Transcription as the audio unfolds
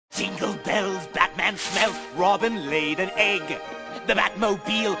Jingle bells, Batman smelt, Robin laid an egg. The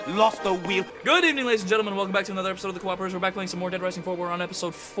Batmobile lost the wheel. Good evening, ladies and gentlemen. Welcome back to another episode of The Cooperators. We're back playing some more Dead Rising 4. We're on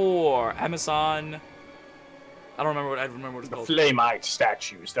episode 4. Amazon. I don't remember what it's called. Flameite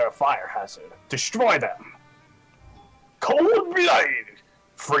statues. They're a fire hazard. Destroy them. Cold-blooded.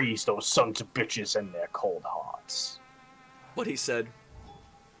 Freeze those sons of bitches in their cold hearts. What he said.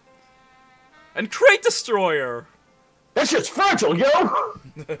 And Crate Destroyer. That shit's fragile, yo!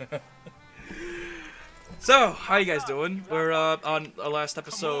 So, how you guys doing? We're on our last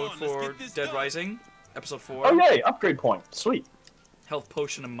episode for Dead Rising, episode 4. Oh yay, upgrade point. Sweet. Health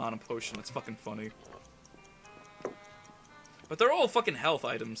potion and mana potion. It's fucking funny. But they're all fucking health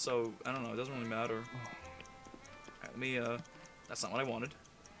items, so I don't know. It doesn't really matter. Alright, let me. That's not what I wanted.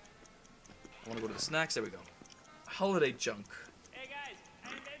 I want to go to the snacks. There we go. Holiday junk. Hey guys, I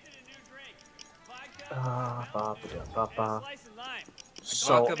invented a new drink. Vodka, slice of lime.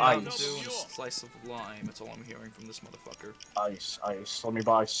 So, Vodka, Mountain ice. Dew, and a slice of lime. That's all I'm hearing from this motherfucker. Ice. Let me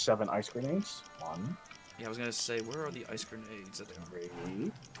buy 7 ice grenades. 1, Yeah, I was gonna say, where are the ice grenades? That they are?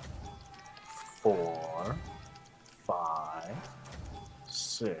 3, 4, 5,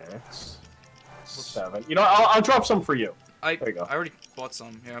 6, 7. You know, I'll drop some for you. There you go. I already bought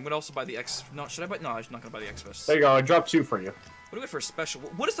some. Here, I'm gonna also buy the X. No, should I buy? No, I'm not gonna buy the X-Fist. There you go, I dropped 2 for you. What do we get for a special?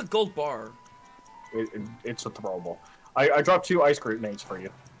 What is the gold bar? It's a throwable. I dropped 2 ice grenades for you.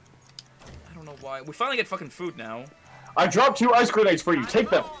 I don't know why. We finally get fucking food now. I dropped 2 ice grenades for you. Take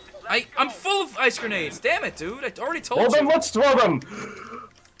them. I'm full of ice grenades. Damn it, dude. I already told Well, you. then let's throw them.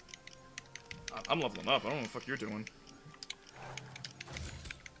 I'm leveling up. I don't know what the fuck you're doing.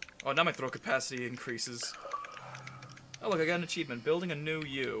 Oh, now my throw capacity increases. Oh, look, I got an achievement. Building a new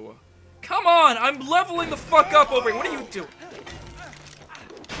you. Come on! I'm leveling the fuck up over here. What are you doing?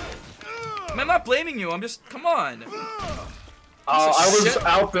 I'm not blaming you. I'm just... Come on. I was shit.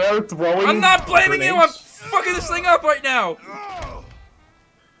 out there throwing. I'm not blaming you. I'm grenades. fucking this thing up right now.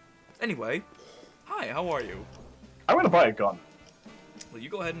 Anyway. Hi, how are you? I'm gonna buy a gun. Well, you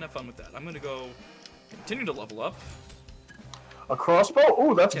go ahead and have fun with that. I'm gonna go continue to level up. A crossbow?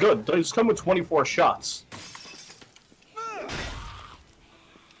 Ooh, that's Yeah. good. These come with 24 shots.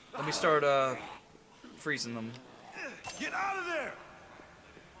 Let me start, freezing them. Get out of there!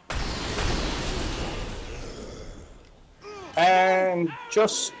 And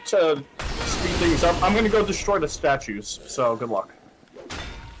just to speed things up, I'm gonna go destroy the statues. So good luck.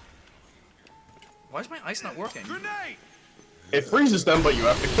 Why is my ice not working? Grenade! It freezes them, but you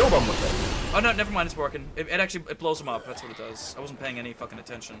have to kill them with it. Oh, no, never mind. It's working. It actually blows them up. That's what it does. I wasn't paying any fucking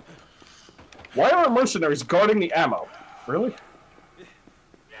attention. Why are mercenaries guarding the ammo? Really?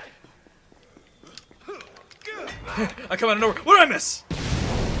 I come out of nowhere. What did I miss?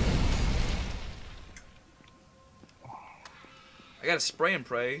 I got a spray and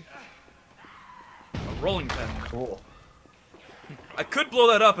pray. A rolling pin. Cool. I could blow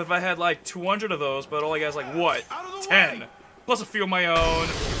that up if I had like 200 of those, but all I got is like, what? 10. Plus a few of my own.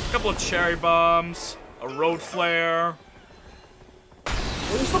 A couple of cherry bombs. A road flare.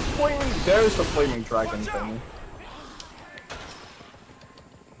 Where's the flaming? There's the flaming dragon thing.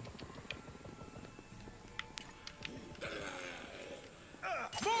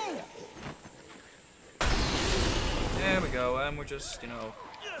 There we go, and we're just, you know,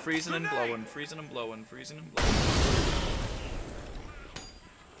 freezing and blowing, freezing and blowing, freezing and blowing.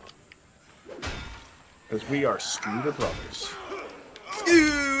 Because we are Scooter Brothers.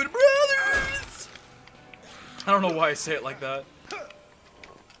 Scooter Brothers! I don't know why I say it like that.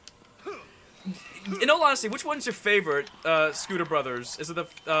 In all honesty, which one's your favorite, Scooter Brothers? Is it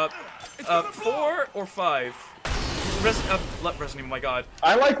the, 4 or 5? Resident Evil, my god.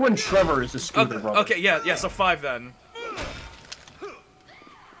 I like when Trevor is a Scooter Brother. Okay, yeah, so 5 then.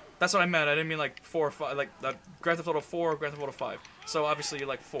 That's what I meant. I didn't mean like 4 or 5, like Grand Theft Auto 4 or Grand Theft Auto 5. So obviously you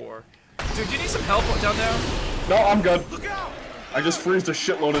like 4. Dude, do you need some help down there? No, I'm good. I just freezed a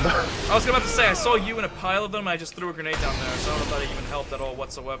shitload of them. I was about to say, I saw you in a pile of them and I just threw a grenade down there, so I don't know if that even helped at all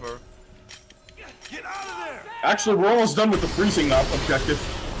whatsoever. Get out of there! Actually, we're almost done with the freezing objective.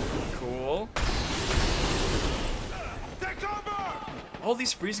 Cool. Take cover! All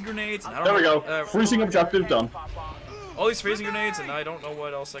these freezing grenades, and I don't There we know, go. Freezing objective done. all these freezing grenades, and I don't know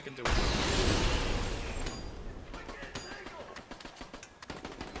what else I can do with them.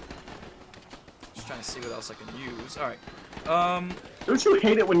 Just trying to see what else I can use. Alright. Don't you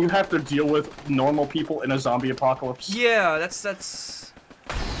hate it when you have to deal with normal people in a zombie apocalypse? Yeah, that's...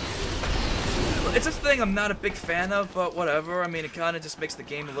 It's a thing I'm not a big fan of, but whatever. I mean, it kind of just makes the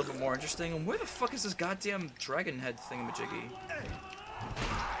game a little bit more interesting. And where the fuck is this goddamn dragon head thingamajiggy?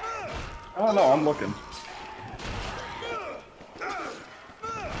 I don't know, I'm looking.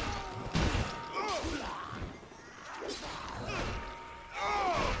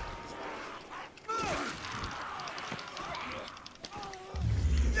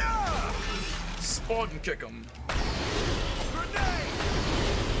 fucking kick him.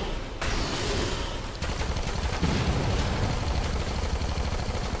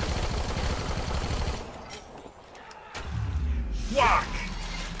 Whack!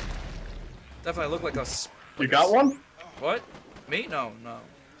 Definitely look like a. You got one? What? Me? No.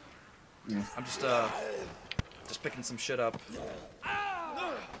 Yeah. I'm just picking some shit up.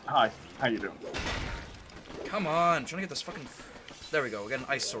 Hi. How you doing? Come on, I'm trying to get this fucking. There we go. We got an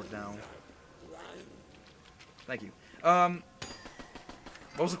ice sword now. Thank you. What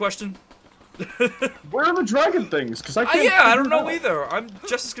was the question? Where are the dragon things? Because I can't. Yeah, I don't figure it know out. either. I'm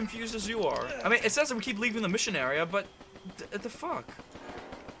just as confused as you are. I mean, it says that we keep leaving the mission area, but the fuck?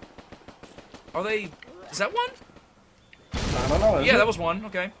 Are they? Is that one? I don't know. Yeah, that was one.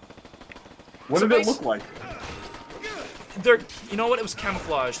 Okay. What So did it base- look like? They're. You know what? It was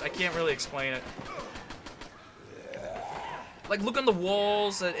camouflaged. I can't really explain it. Like, look on the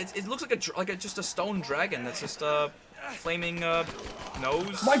walls. It looks like just a stone dragon that's just flaming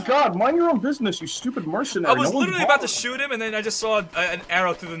nose. My God, mind your own business, you stupid mercenary. I was No one's literally about to bothered. shoot him, and then I just saw an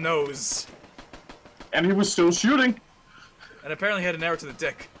arrow through the nose. And he was still shooting. And apparently he had an arrow to the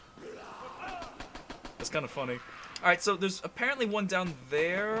dick. That's kind of funny. Alright, so there's apparently one down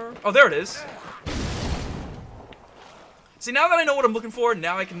there. Oh, there it is. See, now that I know what I'm looking for,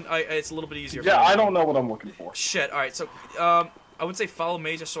 now it's a little bit easier. Yeah, for me. I don't know what I'm looking for. Shit, alright, so, I would say follow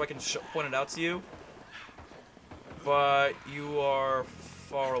me just so I can point it out to you. But you are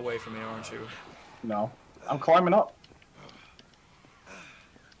far away from me, aren't you? No. I'm climbing up.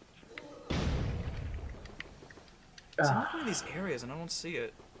 So I'm looking at these areas and I don't see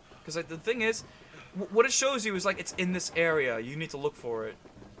it. Because the thing is, what it shows you is like it's in this area. You need to look for it,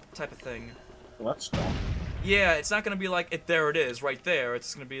 type of thing. Well, that's dumb. Yeah, it's not gonna be like there it is, right there.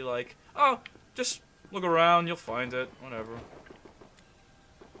 It's gonna be like, oh, just look around, you'll find it, whatever.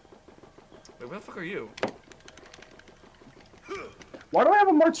 Wait, where the fuck are you? Why do I have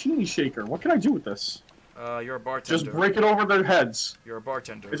a martini shaker? What can I do with this? You're a bartender. Just break it over their heads. You're a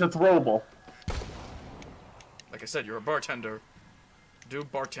bartender. It's a throwable. Like I said, you're a bartender. Do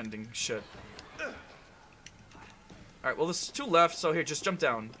bartending shit. Alright, well there's two left, so here, just jump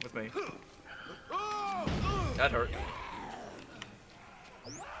down with me. That hurt.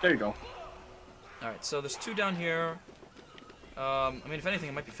 There you go. Alright, so there's two down here. I mean, if anything,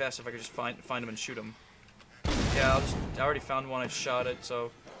 it might be faster if I could just find them and shoot them. Yeah, I already found one, I shot it,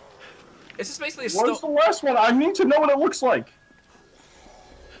 so... It's just basically a Where's the last one? I need to know what it looks like.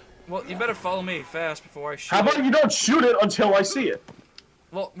 Well, you better follow me fast before I shoot How about it. you don't shoot it until I see it?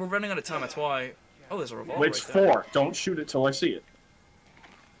 Well, we're running out of time, that's why... Oh, there's a revolver It's right there. 4. Don't shoot it till I see it.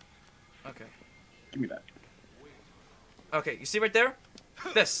 Okay. Give me that. Okay, you see right there?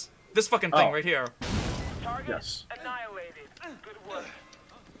 This fucking thing Oh. right here. Target Yes. annihilated. Good work.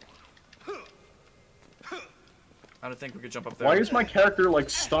 I don't think we could jump up there. Why is my character, like,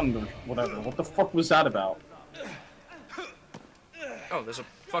 stunned or whatever? What the fuck was that about? Oh, there's a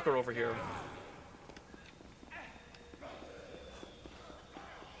fucker over here.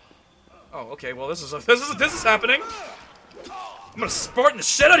 Oh, okay. Well, this is happening. I'm gonna Spartan the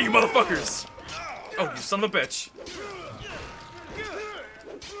shit out of you, motherfuckers. Oh, you son of a bitch.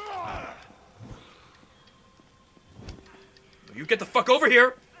 You get the fuck over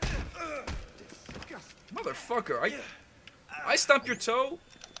here, motherfucker! I stomped your toe.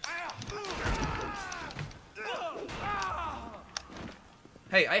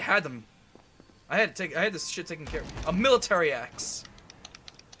 Hey, I had them. I had this shit taken care of. A military axe.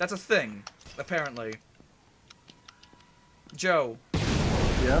 That's a thing, apparently. Joe.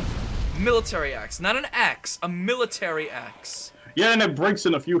 Yeah? Military axe, not an axe. A military axe. Yeah, and it breaks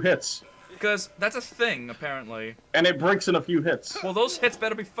in a few hits. Because that's a thing, apparently. And it breaks in a few hits. Well, those hits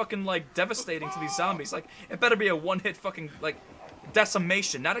better be fucking, like, devastating to these zombies. Like, it better be a one-hit fucking, like,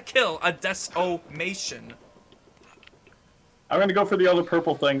 decimation. Not a kill, a decimation. I'm gonna go for the other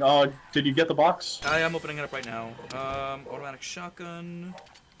purple thing. Did you get the box? I am opening it up right now. Automatic shotgun.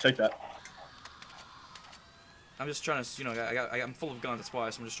 Take that. I'm just trying to, you know, I'm full of guns, that's why,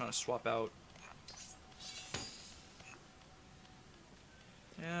 so I'm just trying to swap out.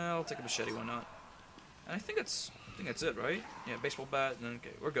 Yeah, I'll take a machete, why not? And I think that's it, right? Yeah, baseball bat, and then,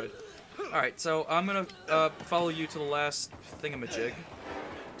 okay, we're good. Alright, so I'm gonna follow you to the last thingamajig.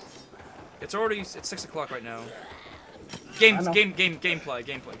 It's 6 o'clock right now.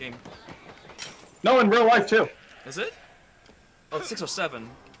 Gameplay. No, in real life too. Is it? Oh, it's 6:07.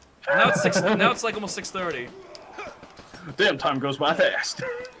 Now it's 6. Now it's like almost 6:30. Damn, time goes by fast.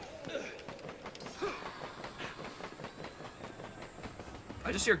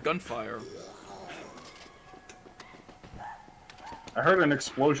 I just hear gunfire. I heard an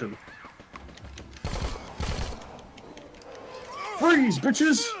explosion. Freeze,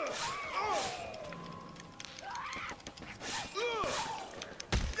 bitches!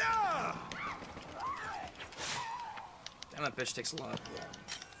 Damn, that bitch takes a lot.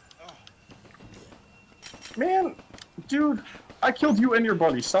 Man, dude, I killed you and your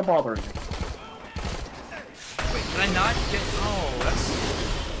buddy. Stop bothering me. Wait, did I not get... Oh, that's...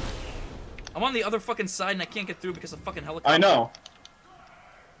 I'm on the other fucking side and I can't get through because of fucking helicopter. I know.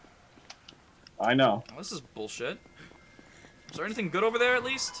 I know. Oh, this is bullshit. Is there anything good over there at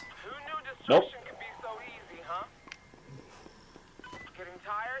least? Who knew Nope. destruction could be so easy, huh? Getting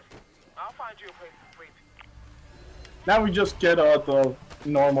tired? I'll find you a place to sleep. Now we just get the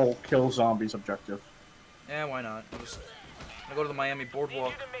normal kill zombies objective. Yeah, why not? I'll just... I'll go to the Miami Need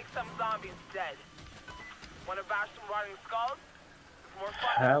boardwalk. you to make some zombies dead. Wanna bash some rotting skulls? It's more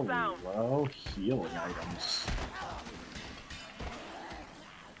fun than sound. Hello, healing items.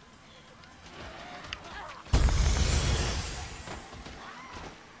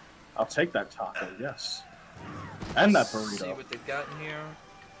 I'll take that taco, yes. And that See burrito. what they've got in here.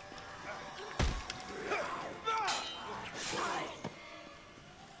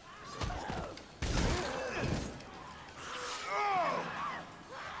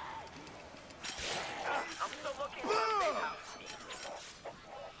 I'm still looking for a safe house.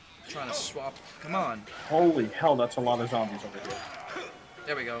 Trying to swap. Come on. Holy hell, that's a lot of zombies over here.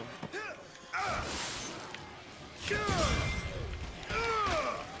 There we go.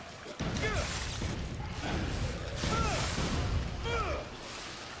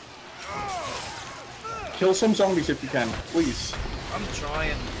 Kill some zombies if you can, please. I'm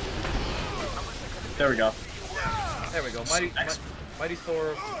trying. There we go. There we go. Mighty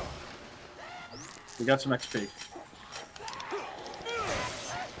Thor. We got some XP.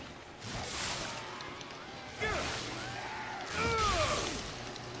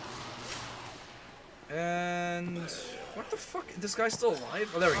 And what the fuck? This guy's still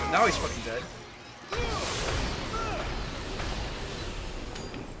alive? Oh, there we go. Now he's fucking dead.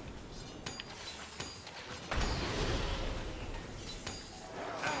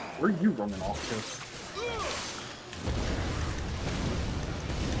 Where are you running off to?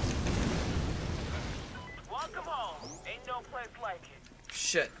 Welcome home. Ain't no place like it.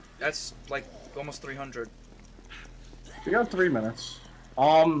 Shit. That's like almost 300. We got 3 minutes.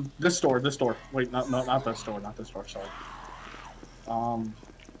 This door. Wait, not this door, sorry.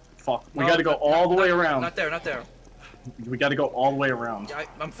 Fuck. We No, gotta go all the way around. Not there, not there. We gotta go all the way around.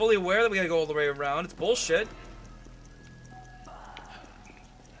 I'm fully aware that we gotta go all the way around. It's bullshit.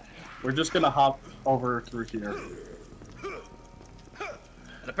 We're just gonna hop over through here.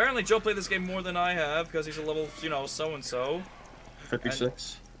 And apparently Joe played this game more than I have because he's a level, you know, so-and-so.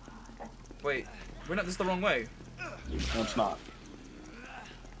 56. Wait, we're not, this is the wrong way. No, it's not.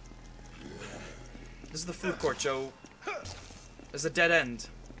 This is the food court, Joe. This is a dead end.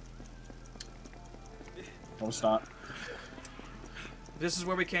 No, it's not. This is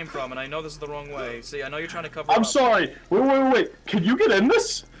where we came from, and I know this is the wrong way. See, I know you're trying to cover I'm up. sorry. Wait. Can you get in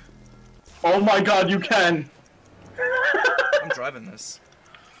this? Oh my god, you can. I'm driving this.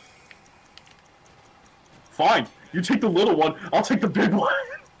 Fine. You take the little one. I'll take the big one.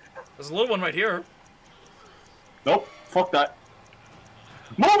 There's a little one right here. Nope. Fuck that.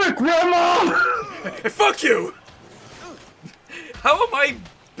 Move it, Grandma! Hey, fuck you! How am I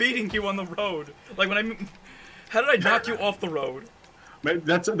beating you on the road? Like when I... How did I knock you off the road? Man,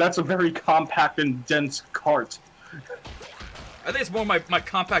 that's a very compact and dense cart. I think it's more my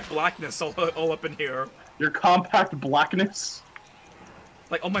compact blackness all up in here. Your compact blackness?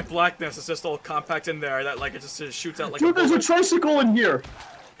 Like, all my blackness is just all compact in there. That, like, it just shoots out like Dude, there's a bullet. tricycle in here!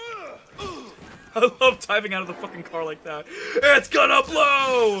 I love diving out of the fucking car like that. It's gonna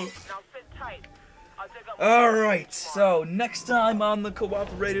blow! Now sit tight. I'll dig up Alright, so next time on the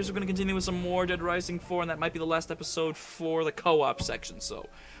Cooperators, we're gonna continue with some more Dead Rising 4, and that might be the last episode for the co-op section, so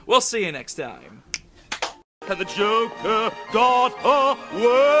we'll see you next time. And the Joker got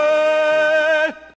away.